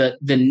is the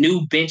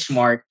new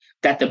benchmark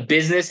that the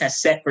business has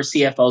set for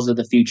CFOs of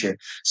the future.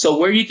 So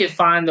where you can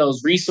find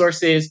those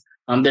resources,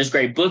 there's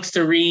great books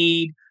to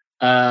read,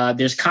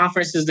 there's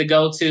conferences to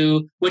go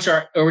to, which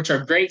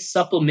are great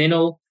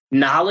supplemental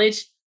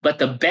knowledge. But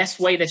the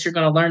best way that you're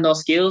going to learn those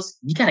skills,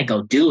 you got to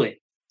go do it.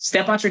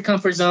 Step out your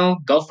comfort zone,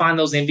 go find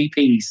those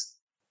MVPs.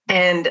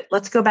 And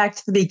let's go back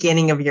to the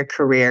beginning of your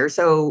career.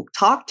 So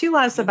talk to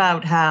us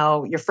about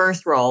how your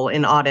first role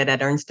in audit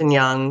at Ernst &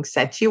 Young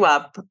set you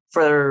up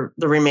for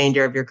the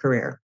remainder of your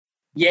career.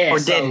 Yeah.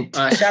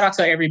 Shout out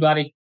to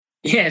everybody.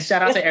 Yeah.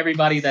 Shout out to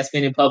everybody that's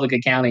been in public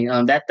accounting.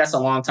 That's a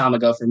long time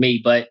ago for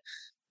me. But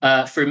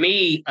for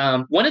me,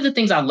 one of the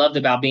things I loved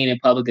about being in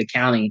public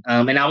accounting,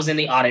 and I was in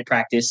the audit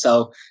practice.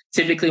 So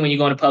typically when you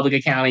go into public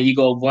accounting, you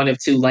go one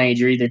of two lanes.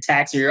 You're either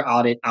tax or you're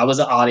audit. I was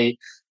an audit.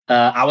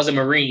 I was a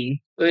Marine.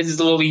 This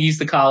is what we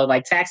used to call it.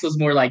 Like, tax was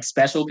more like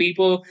special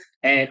people,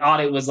 and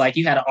audit was like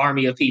you had an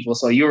army of people.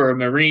 So you were a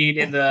Marine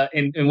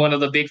in one of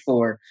the big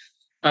four.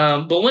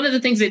 But one of the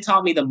things that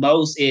taught me the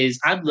most is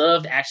I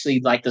loved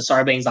actually like the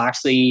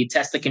Sarbanes-Oxley,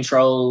 test the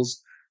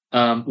controls,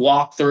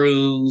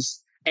 walkthroughs,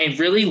 and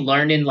really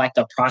learning like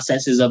the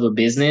processes of a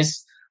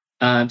business.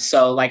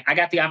 So like I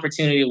got the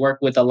opportunity to work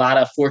with a lot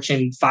of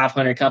Fortune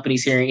 500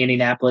 companies here in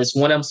Indianapolis.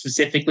 One of them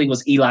specifically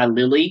was Eli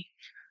Lilly.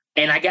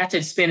 And I got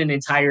to spend an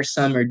entire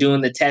summer doing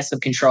the tests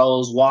of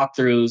controls,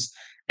 walkthroughs.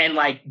 And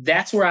like,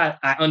 that's where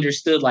I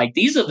understood, like,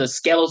 these are the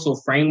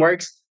skeletal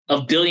frameworks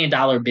of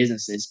billion-dollar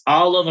businesses.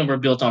 All of them are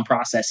built on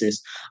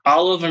processes.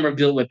 All of them are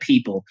built with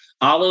people.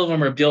 All of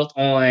them are built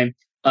on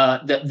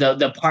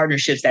the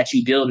partnerships that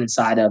you build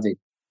inside of it.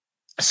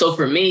 So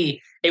for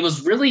me, it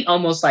was really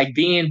almost like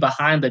being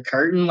behind the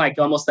curtain, like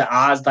almost the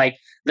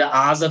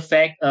Oz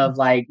effect of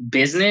like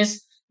business.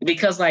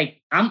 Because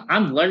like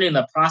I'm learning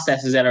the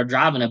processes that are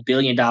driving $1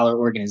 billion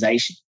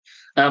organization.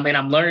 And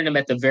I'm learning them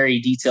at the very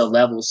detailed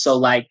level. So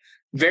like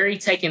very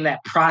taking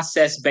that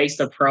process-based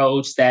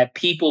approach, that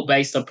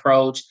people-based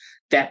approach,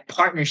 that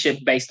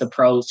partnership-based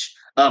approach.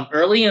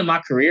 Early in my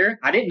career,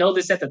 I didn't know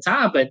this at the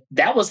time, but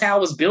that was how I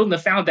was building the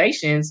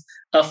foundations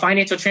of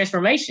financial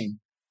transformation.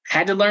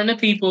 Had to learn the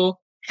people,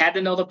 had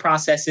to know the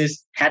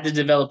processes, had to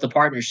develop the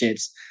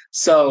partnerships.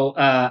 So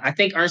I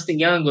think Ernst &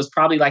 Young was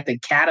probably like the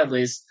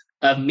catalyst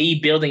of me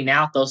building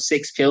out those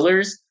 6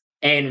 pillars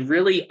and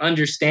really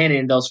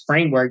understanding those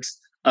frameworks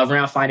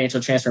around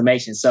financial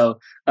transformation. So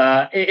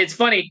it's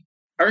funny.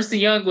 Ernst &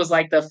 Young was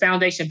like the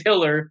foundation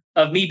pillar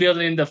of me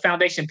building the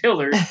foundation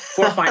pillars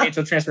for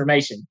financial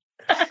transformation.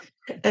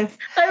 That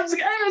was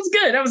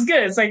good. That was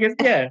good. It's like,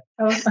 yeah.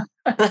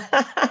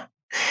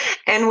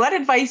 And what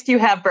advice do you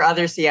have for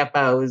other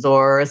CFOs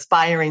or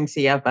aspiring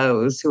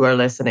CFOs who are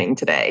listening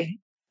today?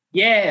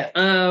 Yeah.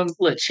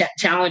 Look,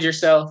 challenge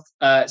yourself.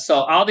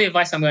 So all the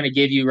advice I'm going to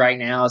give you right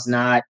now is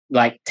not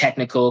like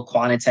technical,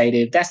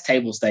 quantitative. That's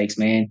table stakes,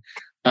 man.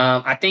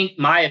 I think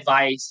my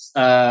advice,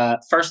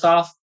 first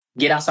off,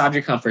 get outside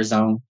your comfort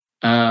zone.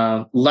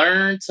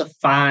 Learn to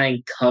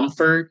find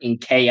comfort in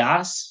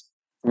chaos,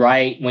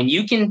 right? When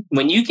you can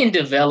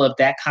develop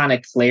that kind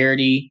of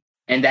clarity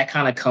and that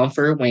kind of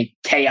comfort when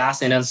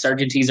chaos and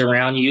uncertainties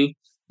around you,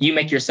 you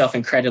make yourself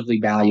incredibly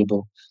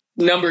valuable.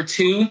 Number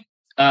 2,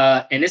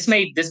 and this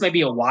may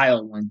be a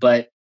wild one,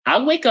 but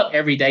I wake up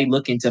every day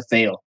looking to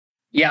fail.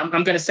 Yeah, I'm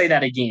going to say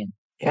that again.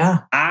 Yeah.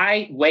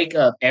 I wake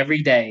up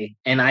every day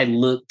and I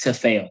look to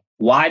fail.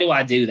 Why do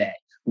I do that?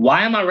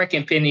 Why am I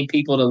recommending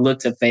people to look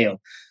to fail?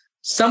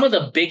 Some of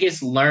the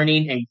biggest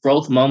learning and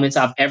growth moments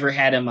I've ever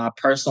had in my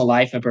personal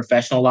life and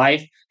professional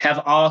life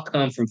have all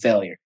come from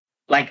failure.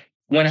 Like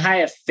when I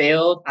have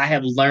failed, I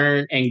have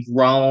learned and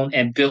grown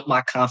and built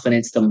my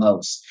confidence the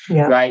most,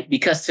 right?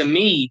 Because to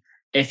me,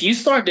 if you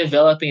start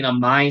developing a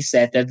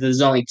mindset that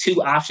there's only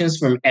 2 options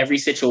from every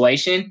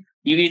situation,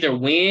 you either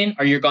win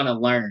or you're going to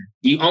learn.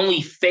 You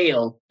only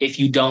fail if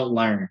you don't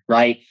learn,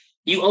 right?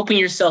 You open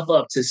yourself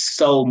up to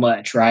so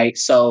much, right?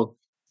 So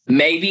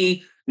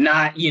maybe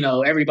not,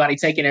 everybody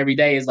taking every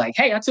day is like,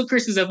 hey, I took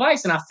Chris's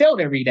advice and I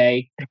failed every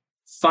day.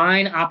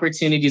 Find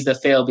opportunities to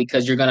fail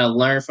because you're going to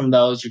learn from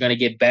those. You're going to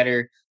get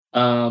better.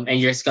 And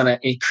you're just going to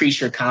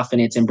increase your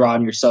confidence and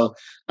broaden your soul.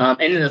 And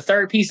then the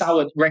third piece I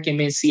would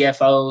recommend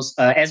CFOs,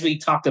 as we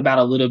talked about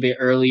a little bit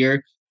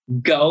earlier,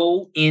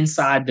 go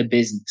inside the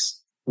business,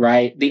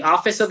 right? The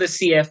office of the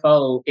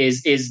CFO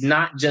is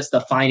not just a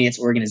finance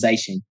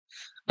organization.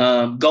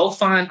 Go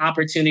find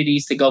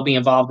opportunities to go be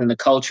involved in the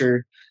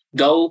culture.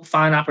 Go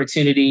find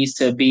opportunities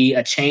to be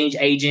a change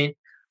agent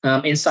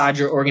inside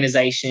your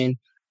organization.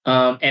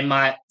 And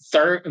my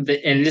third,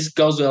 and this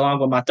goes along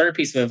with my third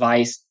piece of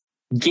advice,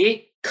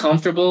 get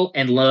comfortable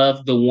and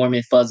love the warm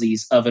and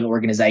fuzzies of an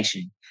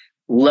organization.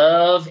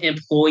 Love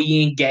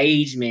employee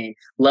engagement,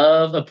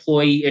 love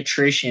employee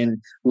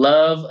attrition,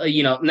 love,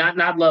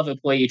 not love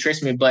employee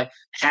attrition, but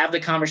have the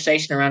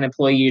conversation around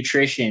employee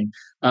attrition.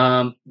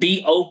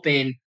 Be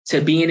open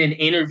to being in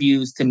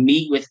interviews to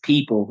meet with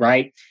people,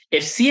 right?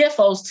 If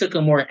CFOs took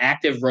a more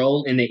active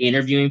role in the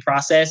interviewing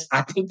process,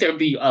 I think there'd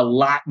be a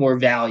lot more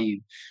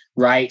value,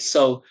 right?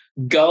 So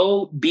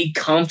go be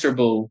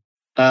comfortable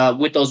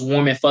with those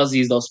warm and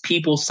fuzzies, those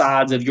people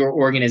sides of your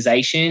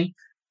organization.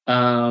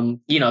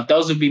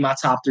 Those would be my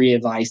top 3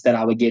 advice that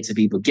I would give to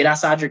people. Get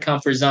outside your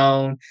comfort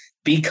zone,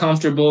 be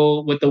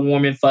comfortable with the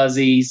warm and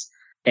fuzzies,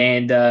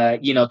 and,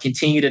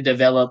 continue to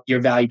develop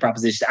your value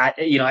proposition.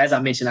 As I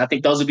mentioned, I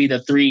think those would be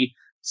the 3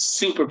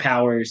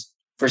 superpowers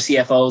for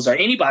CFOs or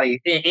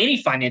anybody,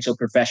 any financial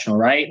professional,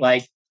 right?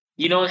 Like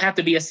you don't have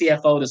to be a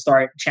CFO to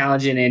start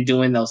challenging and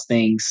doing those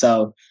things.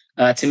 So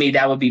to me,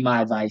 that would be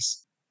my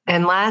advice.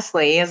 And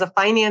lastly, as a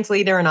finance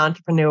leader and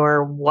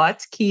entrepreneur,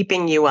 what's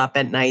keeping you up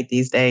at night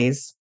these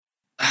days?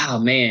 Oh,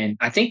 man.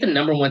 I think the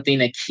number one thing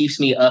that keeps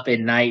me up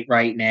at night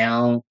right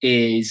now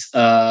is,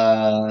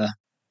 I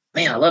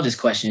love this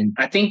question.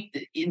 I think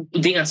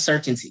the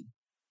uncertainty,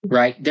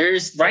 right?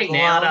 There's a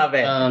lot of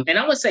it. And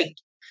I would say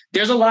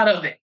there's a lot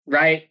of it,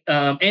 right?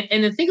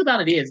 And the thing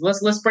about it is,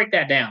 let's break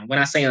that down. When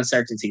I say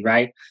uncertainty,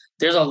 right?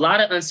 There's a lot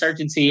of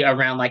uncertainty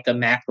around like the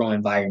macro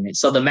environment.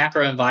 So the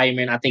macro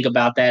environment, I think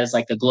about that as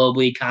like the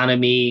global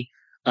economy,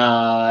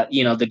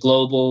 the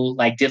global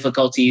like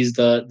difficulties,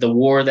 the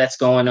war that's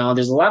going on.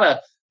 There's a lot of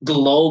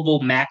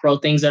global macro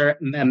things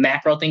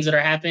that are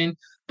happening.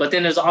 But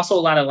then there's also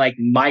a lot of like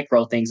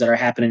micro things that are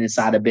happening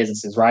inside of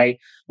businesses, right?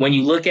 When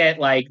you look at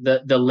like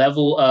the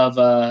level of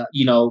the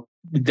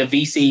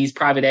VCs,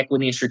 private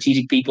equity, and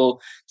strategic people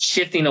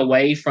shifting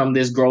away from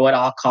this grow at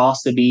all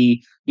costs to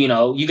be,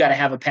 you got to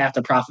have a path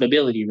to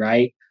profitability,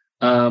 right?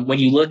 When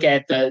you look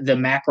at the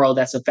macro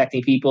that's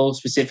affecting people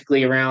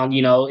specifically around,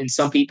 in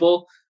some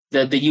people,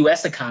 the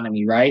U.S.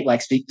 economy, right?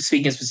 Like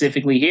speaking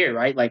specifically here,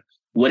 right? Like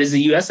what is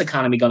the U.S.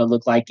 economy going to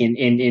look like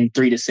in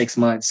 3 to 6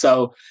 months?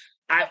 So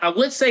I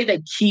would say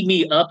they keep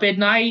me up at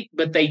night,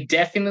 but they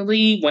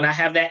definitely, when I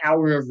have that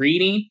hour of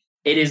reading,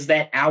 it is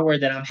that hour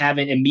that I'm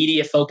having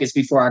immediate focus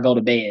before I go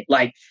to bed.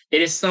 Like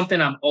it is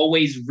something I'm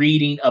always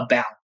reading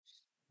about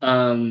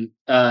and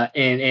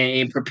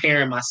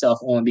preparing myself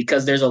on,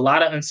 because there's a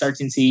lot of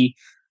uncertainty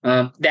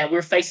that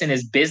we're facing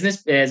as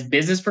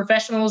business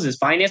professionals, as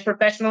finance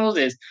professionals,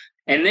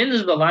 and then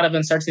there's a lot of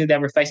uncertainty that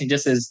we're facing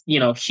just as,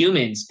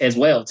 humans as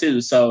well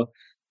too. So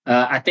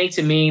I think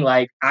to me,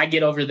 like I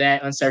get over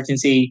that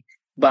uncertainty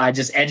by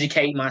just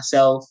educating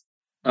myself,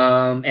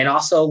 And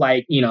also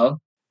like, plan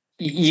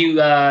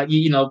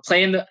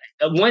the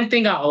one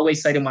thing I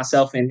always say to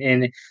myself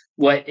and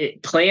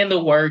plan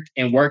the work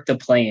and work the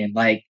plan.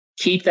 Like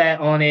keep that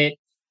on it,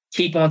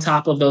 keep on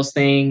top of those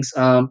things.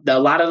 A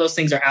lot of those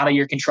things are out of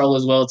your control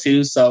as well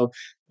too. So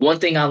one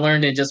thing I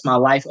learned in just my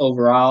life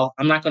overall,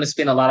 I'm not going to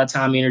spend a lot of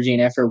time, energy,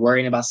 and effort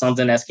worrying about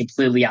something that's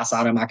completely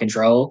outside of my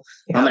control.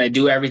 Yeah. I'm going to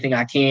do everything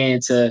I can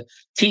to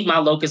keep my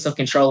locus of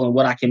control and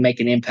what I can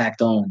make an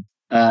impact on.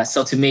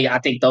 So to me, I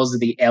think those are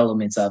the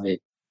elements of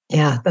it.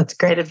 Yeah, that's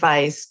great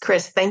advice.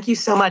 Chris, thank you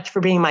so much for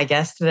being my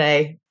guest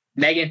today.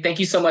 Megan, thank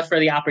you so much for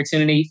the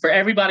opportunity. For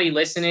everybody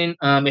listening,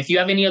 if you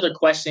have any other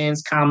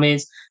questions,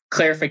 comments,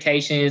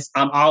 clarifications,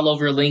 I'm all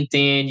over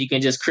LinkedIn. You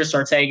can just Chris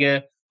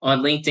Ortega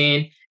on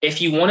LinkedIn. If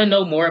you want to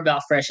know more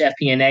about Fresh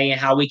FP&A and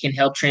how we can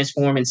help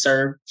transform and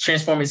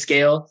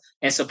scale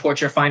and support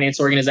your finance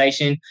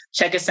organization,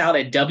 check us out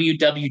at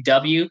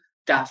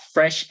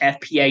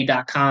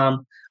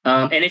www.freshfpa.com.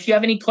 And if you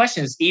have any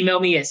questions, email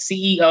me at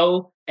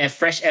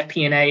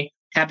ceo@freshfpna.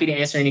 Happy to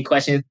answer any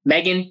questions.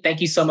 Megan, thank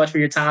you so much for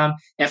your time.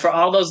 And for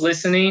all those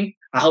listening,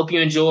 I hope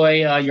you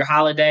enjoy your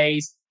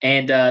holidays.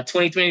 And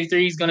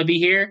 2023 is going to be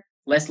here.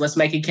 Let's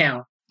make it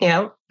count.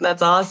 Yeah,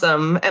 that's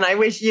awesome. And I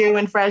wish you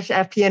and Fresh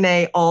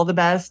FP&A all the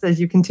best as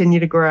you continue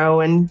to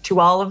grow. And to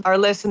all of our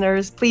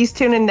listeners, please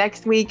tune in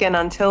next week. And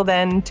until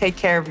then, take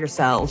care of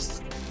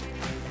yourselves.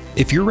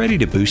 If you're ready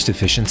to boost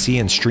efficiency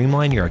and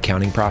streamline your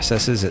accounting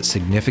processes at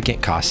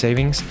significant cost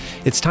savings,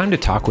 it's time to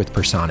talk with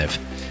Personiv.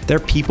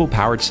 Their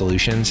people-powered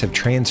solutions have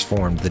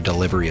transformed the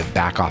delivery of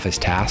back-office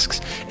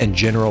tasks and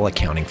general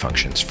accounting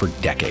functions for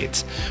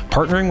decades,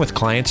 partnering with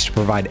clients to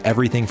provide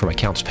everything from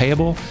accounts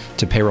payable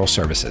to payroll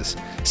services.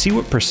 See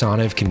what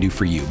Personiv can do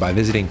for you by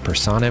visiting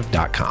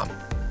personiv.com.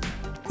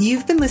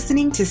 You've been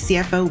listening to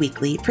CFO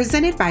Weekly,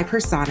 presented by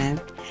Personiv.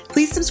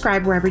 Please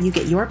subscribe wherever you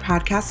get your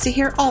podcasts to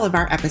hear all of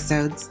our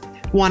episodes.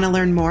 Want to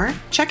learn more?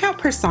 Check out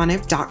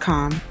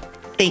personiv.com.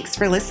 Thanks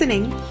for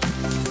listening.